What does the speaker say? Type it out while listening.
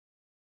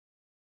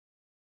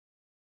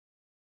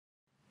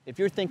If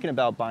you're thinking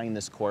about buying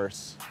this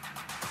course,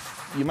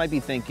 you might be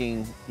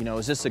thinking,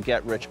 is this a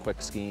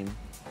get-rich-quick scheme?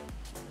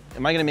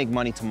 Am I going to make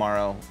money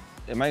tomorrow?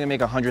 Am I going to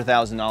make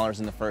 $100,000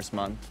 in the first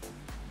month?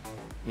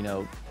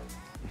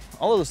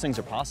 All of those things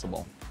are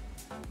possible,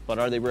 but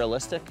are they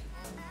realistic?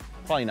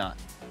 Probably not.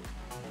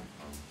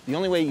 The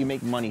only way you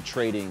make money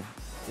trading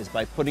is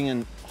by putting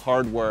in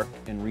hard work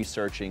and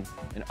researching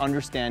and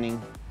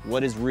understanding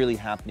what is really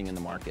happening in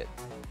the market.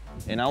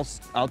 And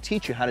I'll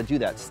teach you how to do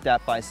that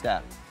step by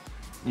step.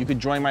 You could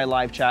join my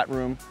live chat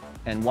room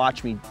and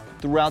watch me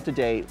throughout the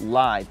day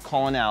live,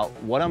 calling out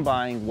what I'm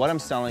buying, what I'm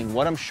selling,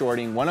 what I'm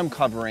shorting, what I'm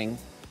covering,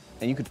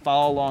 and you could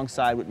follow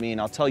alongside with me and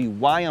I'll tell you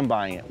why I'm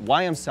buying it,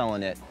 why I'm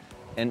selling it,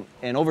 and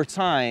over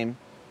time,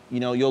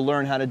 you'll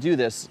learn how to do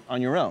this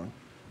on your own.